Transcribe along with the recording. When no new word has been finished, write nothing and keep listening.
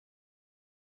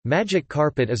Magic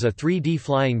Carpet is a 3D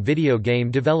flying video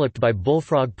game developed by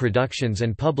Bullfrog Productions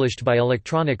and published by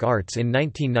Electronic Arts in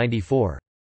 1994.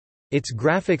 Its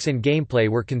graphics and gameplay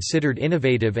were considered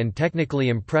innovative and technically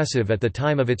impressive at the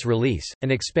time of its release. An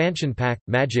expansion pack,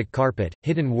 Magic Carpet: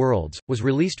 Hidden Worlds, was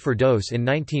released for DOS in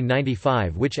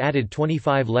 1995, which added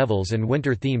 25 levels and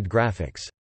winter-themed graphics.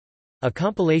 A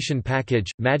compilation package,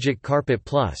 Magic Carpet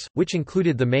Plus, which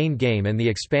included the main game and the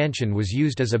expansion, was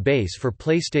used as a base for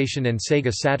PlayStation and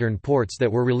Sega Saturn ports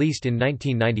that were released in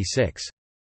 1996.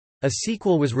 A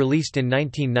sequel was released in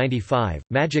 1995,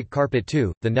 Magic Carpet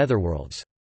 2: The Netherworlds.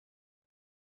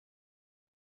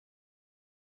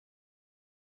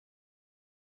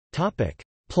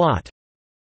 Plot.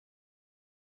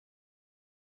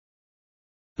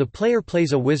 The player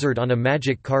plays a wizard on a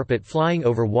magic carpet flying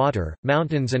over water,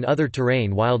 mountains and other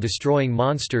terrain while destroying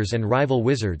monsters and rival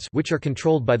wizards, which are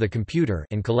controlled by the computer,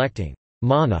 and collecting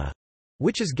mana,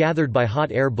 which is gathered by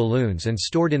hot air balloons and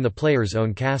stored in the player's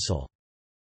own castle.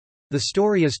 The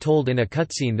story is told in a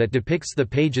cutscene that depicts the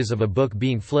pages of a book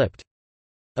being flipped.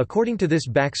 According to this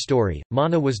backstory,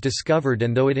 mana was discovered,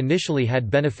 and though it initially had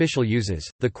beneficial uses,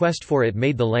 the quest for it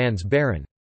made the lands barren.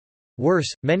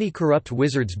 Worse, many corrupt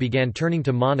wizards began turning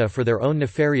to mana for their own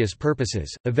nefarious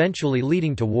purposes, eventually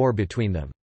leading to war between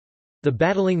them. The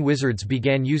battling wizards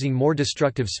began using more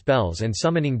destructive spells and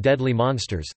summoning deadly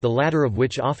monsters, the latter of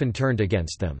which often turned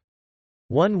against them.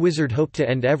 One wizard hoped to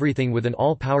end everything with an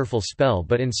all-powerful spell,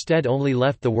 but instead only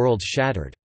left the worlds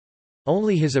shattered.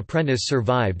 Only his apprentice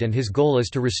survived, and his goal is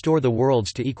to restore the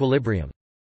worlds to equilibrium.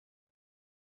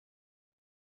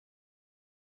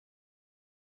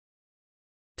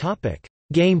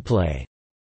 Gameplay.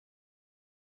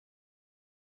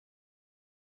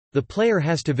 The player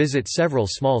has to visit several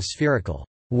small spherical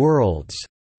worlds,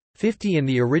 50 in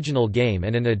the original game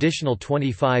and an additional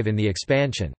 25 in the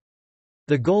expansion.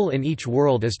 The goal in each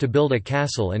world is to build a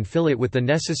castle and fill it with the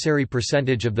necessary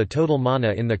percentage of the total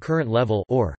mana in the current level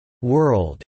or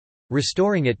world,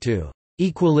 restoring it to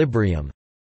equilibrium.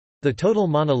 The total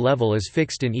mana level is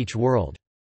fixed in each world.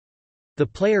 The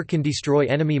player can destroy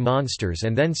enemy monsters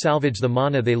and then salvage the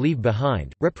mana they leave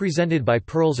behind, represented by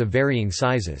pearls of varying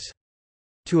sizes.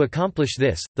 To accomplish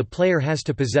this, the player has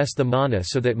to possess the mana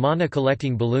so that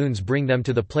mana-collecting balloons bring them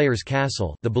to the player's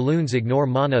castle. The balloons ignore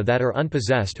mana that are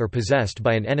unpossessed or possessed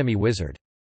by an enemy wizard.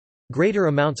 Greater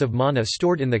amounts of mana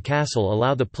stored in the castle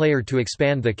allow the player to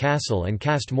expand the castle and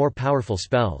cast more powerful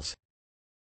spells.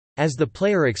 As the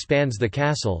player expands the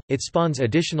castle, it spawns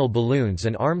additional balloons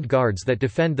and armed guards that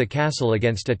defend the castle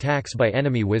against attacks by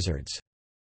enemy wizards.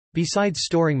 Besides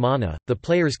storing mana, the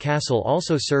player's castle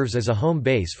also serves as a home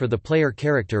base for the player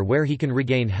character where he can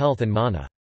regain health and mana.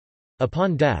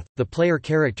 Upon death, the player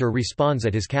character respawns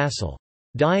at his castle.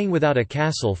 Dying without a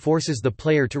castle forces the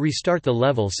player to restart the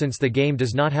level, since the game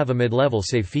does not have a mid-level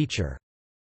save feature.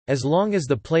 As long as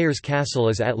the player's castle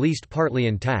is at least partly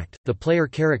intact, the player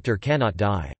character cannot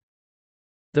die.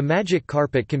 The magic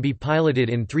carpet can be piloted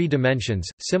in 3 dimensions,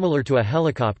 similar to a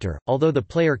helicopter, although the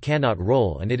player cannot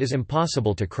roll and it is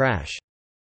impossible to crash.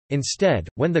 Instead,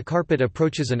 when the carpet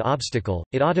approaches an obstacle,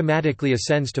 it automatically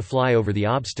ascends to fly over the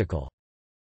obstacle.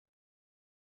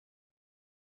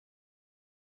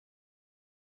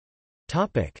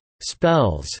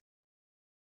 Spells.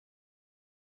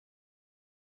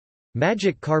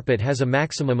 Magic Carpet has a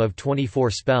maximum of 24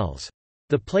 spells.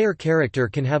 The player character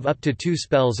can have up to 2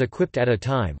 spells equipped at a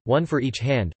time, one for each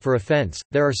hand. For offense,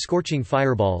 there are scorching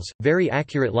fireballs, very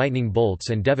accurate lightning bolts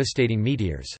and devastating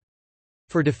meteors.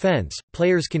 For defense,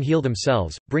 players can heal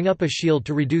themselves, bring up a shield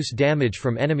to reduce damage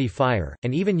from enemy fire,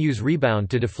 and even use rebound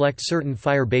to deflect certain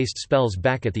fire-based spells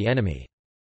back at the enemy.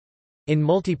 In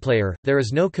multiplayer, there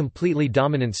is no completely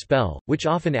dominant spell, which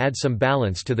often adds some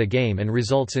balance to the game and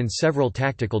results in several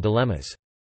tactical dilemmas.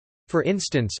 For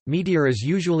instance, Meteor is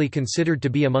usually considered to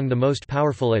be among the most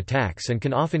powerful attacks and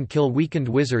can often kill weakened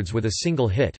wizards with a single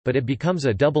hit, but it becomes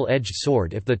a double-edged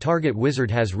sword if the target wizard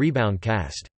has Rebound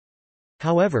cast.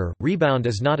 However, Rebound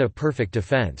is not a perfect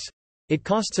defense. It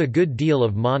costs a good deal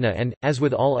of mana and, as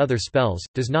with all other spells,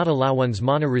 does not allow one's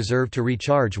mana reserve to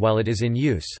recharge while it is in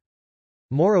use.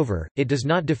 Moreover, it does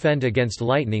not defend against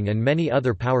lightning and many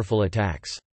other powerful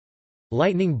attacks.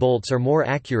 Lightning bolts are more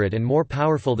accurate and more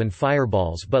powerful than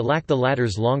fireballs but lack the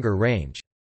latter's longer range.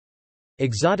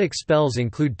 Exotic spells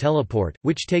include teleport,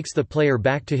 which takes the player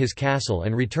back to his castle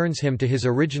and returns him to his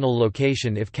original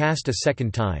location if cast a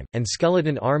second time, and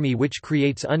skeleton army, which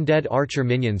creates undead archer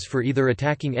minions for either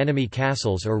attacking enemy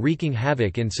castles or wreaking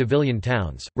havoc in civilian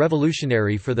towns.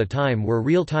 Revolutionary for the time were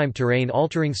real-time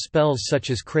terrain-altering spells such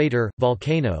as crater,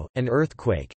 volcano, and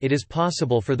earthquake. It is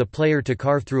possible for the player to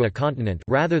carve through a continent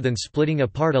rather than splitting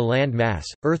apart a land mass.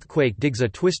 Earthquake digs a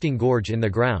twisting gorge in the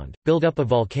ground, build up a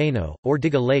volcano, or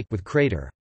dig a lake with crater.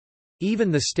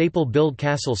 Even the staple build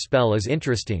castle spell is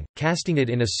interesting. Casting it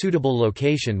in a suitable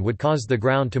location would cause the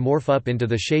ground to morph up into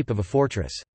the shape of a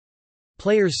fortress.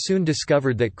 Players soon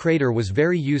discovered that crater was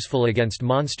very useful against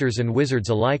monsters and wizards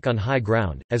alike on high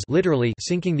ground, as literally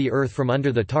sinking the earth from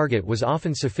under the target was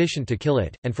often sufficient to kill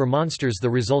it, and for monsters the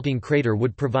resulting crater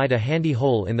would provide a handy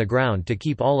hole in the ground to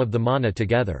keep all of the mana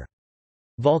together.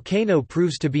 Volcano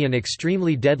proves to be an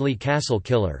extremely deadly castle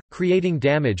killer, creating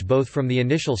damage both from the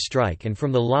initial strike and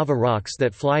from the lava rocks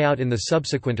that fly out in the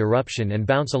subsequent eruption and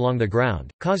bounce along the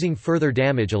ground, causing further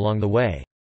damage along the way.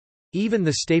 Even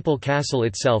the staple castle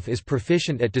itself is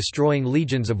proficient at destroying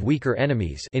legions of weaker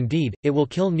enemies. Indeed, it will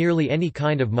kill nearly any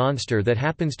kind of monster that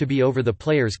happens to be over the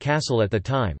player's castle at the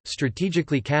time.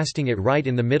 Strategically casting it right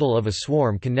in the middle of a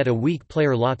swarm can net a weak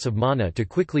player lots of mana to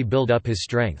quickly build up his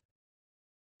strength.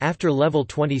 After level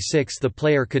 26 the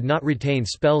player could not retain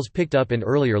spells picked up in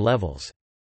earlier levels.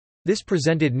 This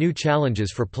presented new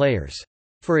challenges for players.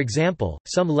 For example,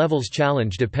 some levels'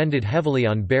 challenge depended heavily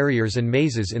on barriers and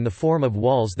mazes in the form of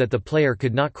walls that the player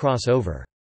could not cross over.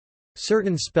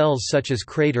 Certain spells such as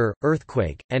crater,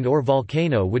 earthquake, and/or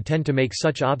volcano would tend to make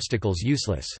such obstacles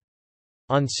useless.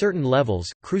 On certain levels,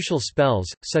 crucial spells,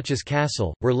 such as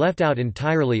castle, were left out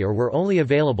entirely or were only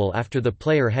available after the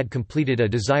player had completed a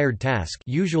desired task,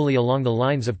 usually along the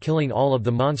lines of killing all of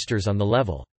the monsters on the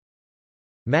level.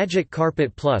 Magic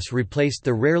Carpet Plus replaced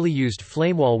the rarely used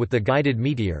Flamewall with the Guided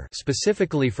Meteor,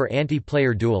 specifically for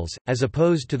anti-player duels, as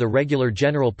opposed to the regular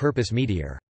general-purpose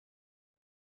meteor.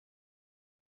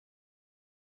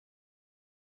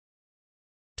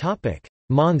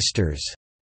 Monsters.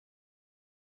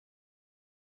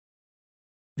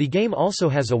 The game also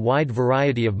has a wide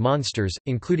variety of monsters,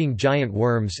 including giant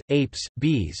worms, apes,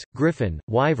 bees, griffin,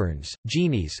 wyverns,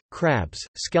 genies, crabs,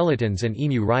 skeletons and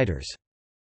emu riders.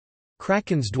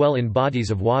 Krakens dwell in bodies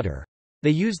of water.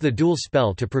 They use the duel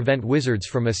spell to prevent wizards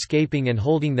from escaping and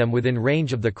holding them within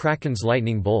range of the Kraken's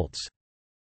lightning bolts.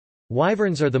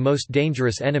 Wyverns are the most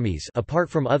dangerous enemies apart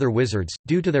from other wizards,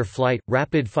 due to their flight,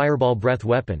 rapid fireball breath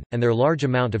weapon, and their large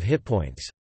amount of hit points.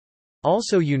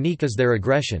 Also unique is their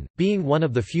aggression, being one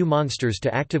of the few monsters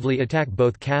to actively attack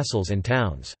both castles and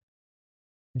towns.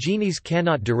 Genies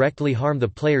cannot directly harm the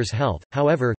player's health,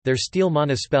 however, their steal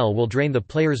mana spell will drain the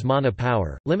player's mana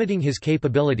power, limiting his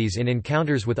capabilities in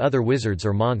encounters with other wizards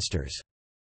or monsters.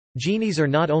 Genies are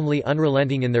not only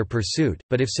unrelenting in their pursuit,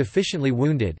 but if sufficiently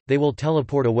wounded, they will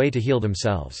teleport away to heal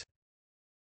themselves.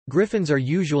 Griffins are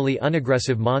usually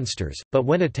unaggressive monsters, but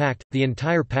when attacked, the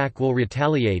entire pack will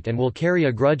retaliate and will carry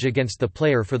a grudge against the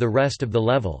player for the rest of the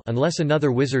level unless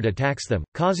another wizard attacks them,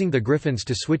 causing the griffins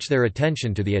to switch their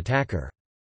attention to the attacker.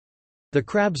 The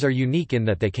crabs are unique in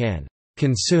that they can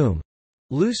consume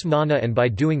loose mana and by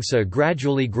doing so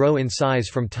gradually grow in size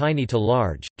from tiny to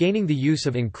large, gaining the use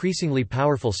of increasingly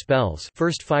powerful spells,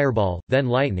 first fireball, then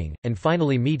lightning, and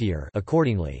finally meteor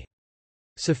accordingly.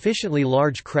 Sufficiently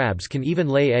large crabs can even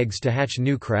lay eggs to hatch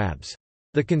new crabs.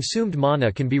 The consumed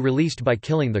mana can be released by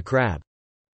killing the crab.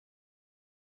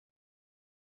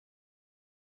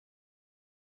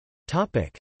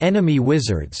 Enemy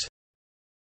wizards.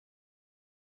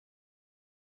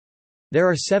 There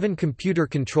are 7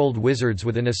 computer-controlled wizards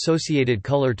with an associated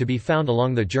color to be found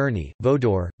along the journey: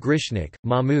 Vodor, Grishnik,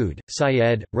 Mahmud,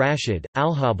 Syed, Rashid,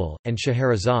 Alhabal, and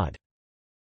Scheherazade.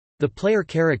 The player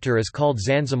character is called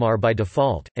Zanzimar by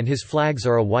default, and his flags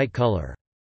are a white color.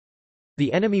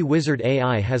 The enemy wizard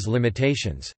AI has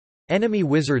limitations. Enemy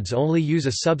wizards only use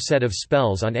a subset of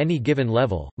spells on any given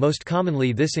level, most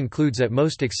commonly this includes at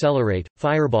most Accelerate,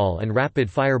 Fireball and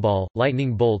Rapid Fireball,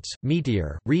 Lightning Bolts,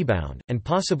 Meteor, Rebound, and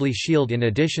possibly Shield in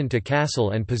addition to Castle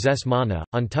and Possess Mana.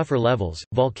 On tougher levels,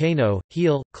 Volcano,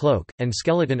 Heal, Cloak, and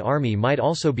Skeleton Army might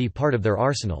also be part of their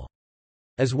arsenal.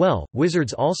 As well,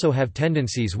 wizards also have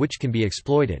tendencies which can be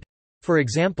exploited. For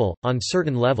example, on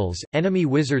certain levels, enemy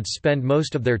wizards spend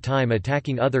most of their time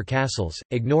attacking other castles,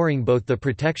 ignoring both the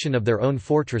protection of their own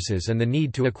fortresses and the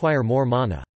need to acquire more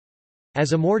mana.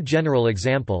 As a more general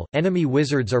example, enemy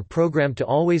wizards are programmed to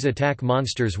always attack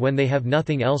monsters when they have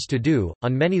nothing else to do.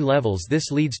 On many levels, this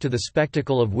leads to the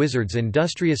spectacle of wizards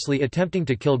industriously attempting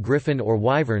to kill griffin or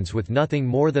wyverns with nothing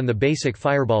more than the basic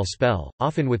fireball spell,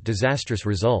 often with disastrous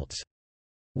results.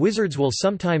 Wizards will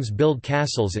sometimes build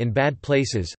castles in bad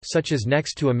places, such as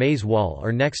next to a maze wall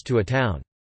or next to a town.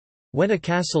 When a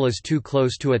castle is too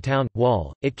close to a town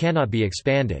wall, it cannot be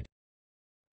expanded.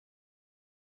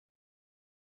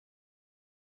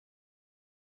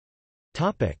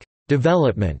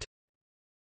 Development.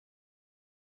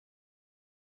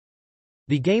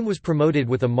 The game was promoted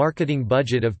with a marketing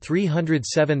budget of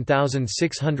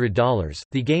 $307,600.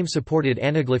 The game supported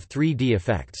anaglyph 3D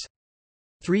effects.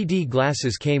 3D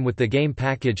glasses came with the game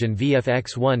package and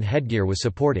VFX1 headgear was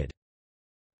supported.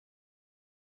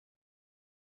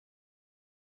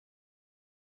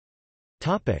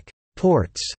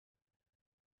 Ports.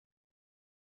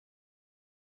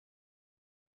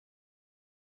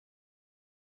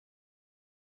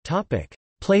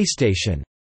 PlayStation.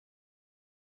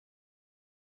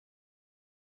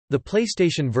 The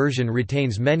PlayStation version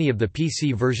retains many of the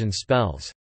PC version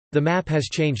spells. The map has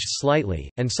changed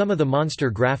slightly, and some of the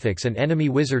monster graphics and enemy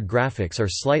wizard graphics are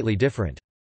slightly different.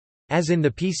 As in the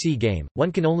PC game,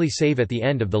 one can only save at the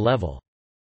end of the level.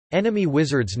 Enemy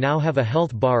wizards now have a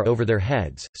health bar over their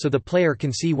heads, so the player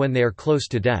can see when they are close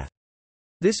to death.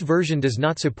 This version does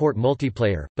not support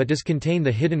multiplayer, but does contain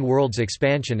the Hidden Worlds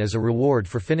expansion as a reward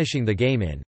for finishing the game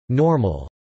in normal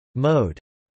mode.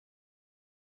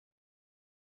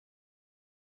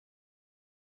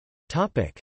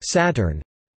 Saturn.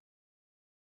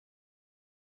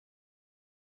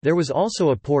 There was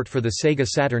also a port for the Sega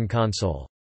Saturn console.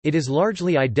 It is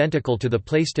largely identical to the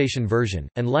PlayStation version,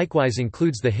 and likewise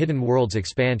includes the Hidden Worlds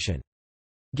expansion.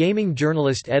 Gaming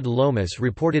journalist Ed Lomas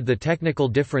reported the technical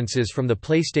differences from the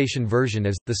PlayStation version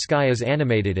as, the sky is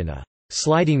animated in a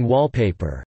sliding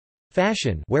wallpaper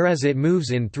fashion, whereas it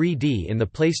moves in 3D in the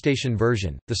PlayStation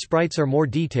version, the sprites are more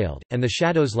detailed, and the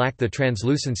shadows lack the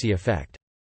translucency effect.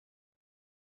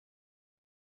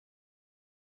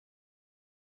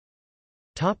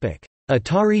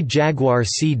 Atari Jaguar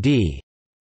CD.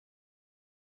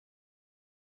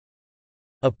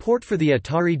 A port for the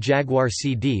Atari Jaguar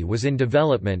CD was in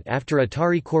development after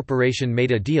Atari Corporation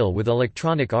made a deal with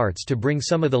Electronic Arts to bring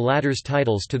some of the latter's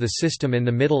titles to the system in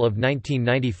the middle of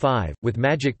 1995, with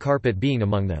Magic Carpet being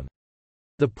among them.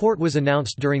 The port was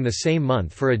announced during the same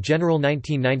month for a general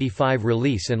 1995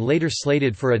 release and later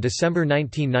slated for a December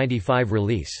 1995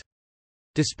 release.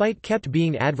 Despite kept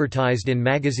being advertised in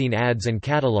magazine ads and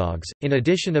catalogs, in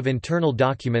addition of internal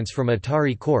documents from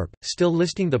Atari Corp., still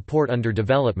listing the port under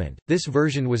development, this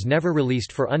version was never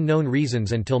released for unknown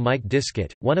reasons until Mike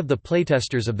Diskett, one of the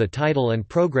playtesters of the title and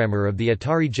programmer of the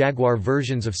Atari Jaguar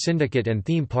versions of Syndicate and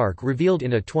Theme Park, revealed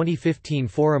in a 2015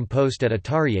 forum post at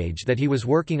AtariAge that he was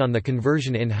working on the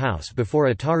conversion in-house before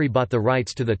Atari bought the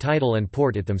rights to the title and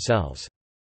port it themselves.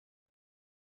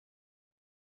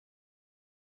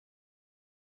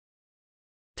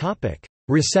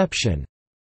 Reception.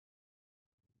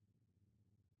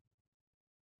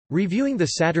 Reviewing the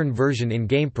Saturn version in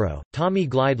GamePro, Tommy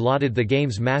Glide lauded the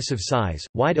game's massive size,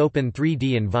 wide-open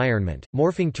 3D environment,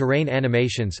 morphing terrain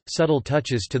animations, subtle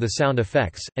touches to the sound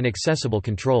effects, and accessible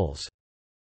controls.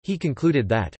 He concluded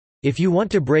that, "If you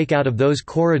want to break out of those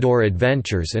corridor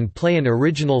adventures and play an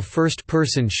original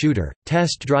first-person shooter,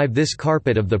 test drive this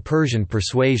Carpet of the Persian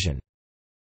Persuasion."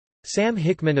 Sam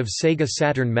Hickman of Sega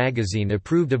Saturn magazine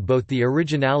approved of both the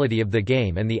originality of the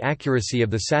game and the accuracy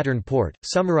of the Saturn port,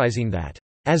 summarizing that,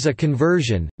 "As a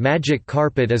conversion, Magic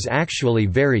Carpet is actually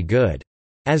very good.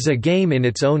 As a game in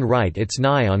its own right it's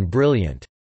nigh on brilliant."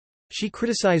 She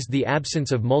criticized the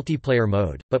absence of multiplayer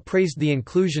mode, but praised the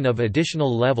inclusion of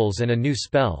additional levels and a new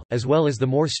spell, as well as the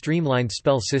more streamlined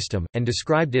spell system, and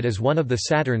described it as one of the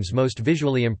Saturn's most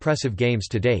visually impressive games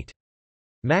to date.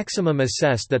 Maximum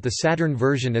assessed that the Saturn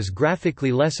version is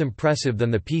graphically less impressive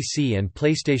than the PC and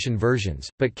PlayStation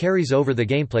versions, but carries over the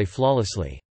gameplay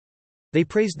flawlessly. They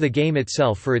praised the game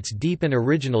itself for its deep and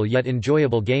original yet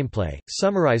enjoyable gameplay,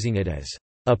 summarizing it as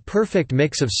a perfect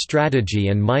mix of strategy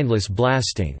and mindless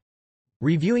blasting.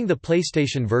 Reviewing the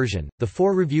PlayStation version, the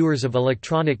 4 reviewers of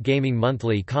Electronic Gaming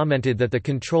Monthly commented that the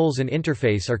controls and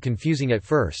interface are confusing at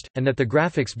first, and that the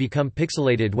graphics become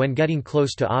pixelated when getting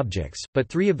close to objects, but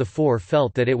 3 of the 4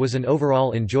 felt that it was an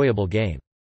overall enjoyable game.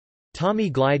 Tommy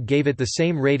Glide gave it the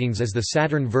same ratings as the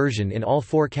Saturn version in all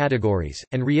 4 categories,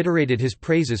 and reiterated his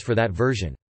praises for that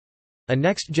version. A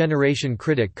next-generation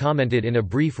critic commented in a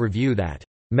brief review that,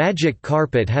 "Magic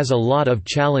Carpet has a lot of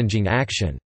challenging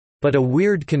action. But a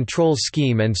weird control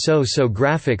scheme and so-so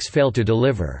graphics fail to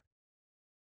deliver."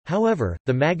 However,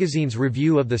 the magazine's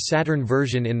review of the Saturn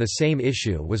version in the same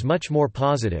issue was much more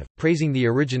positive, praising the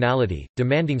originality,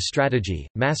 demanding strategy,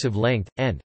 massive length,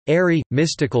 and airy,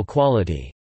 mystical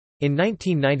quality. In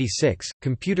 1996,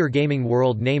 Computer Gaming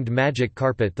World named Magic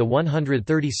Carpet the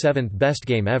 137th best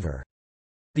game ever.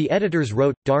 The editors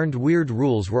wrote, "Darned weird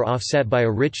rules were offset by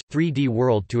a rich, 3D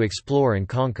world to explore and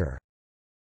conquer."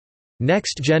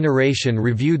 Next Generation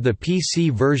reviewed the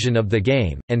PC version of the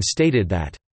game, and stated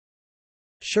that,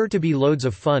 "Sure to be loads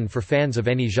of fun for fans of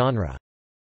any genre.